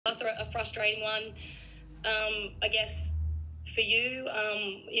A frustrating one, I guess, for you.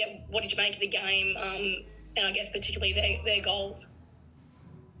 Yeah, what did you make of the game, and I guess particularly their goals?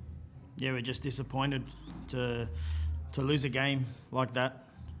 Yeah, we're just disappointed to lose a game like that.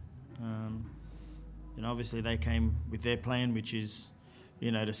 Obviously they came with their plan, which is,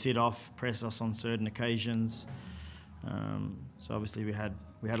 to sit off, press us on certain occasions. So obviously we had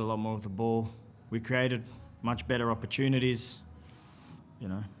a lot more of the ball. We created much better opportunities,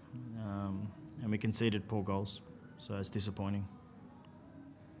 and we conceded poor goals. So it's disappointing.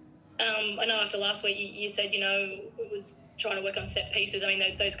 I know after last week you said, it was trying to work on set pieces. I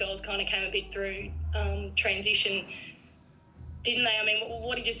mean, those goals kind of came a bit through transition, didn't they? I mean,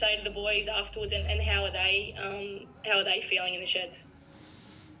 what did you say to the boys afterwards, and how are they feeling in the sheds?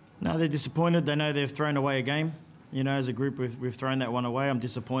 No, they're disappointed. They know they've thrown away a game. As a group, we've thrown that one away. I'm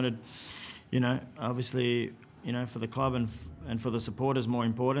disappointed. Obviously, for the club and for the supporters, more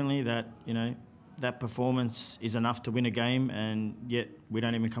importantly, that that performance is enough to win a game, and yet we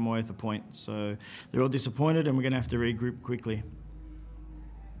don't even come away with a point. So they're all disappointed, and we're going to have to regroup quickly.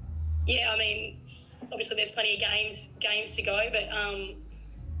 Yeah, I mean, obviously there's plenty of games to go, but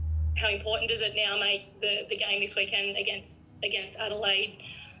how important does it now make the game this weekend against Adelaide?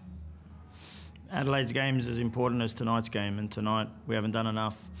 Adelaide's game is as important as tonight's game, and tonight we haven't done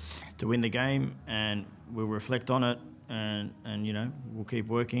enough to win the game, and we'll reflect on it, and we'll keep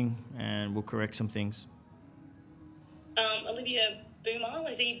working and we'll correct some things. Olivier Boomal,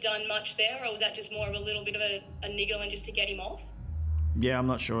 has he done much there, or was that just more of a little bit of a niggle and just to get him off? Yeah, I'm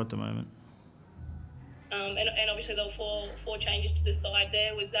not sure at the moment. And obviously there were four changes to the side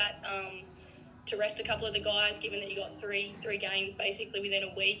there. Was that to rest a couple of the guys, given that you got three games basically within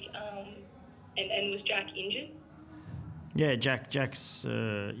a week? And was Jack injured? Yeah, Jack's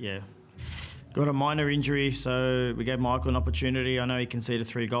got a minor injury, so we gave Michael an opportunity. I know he conceded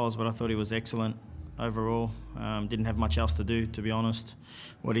 3 goals, but I thought he was excellent overall. Didn't have much else to do, to be honest.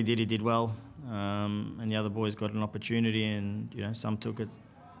 What he did well. And the other boys got an opportunity, and some took it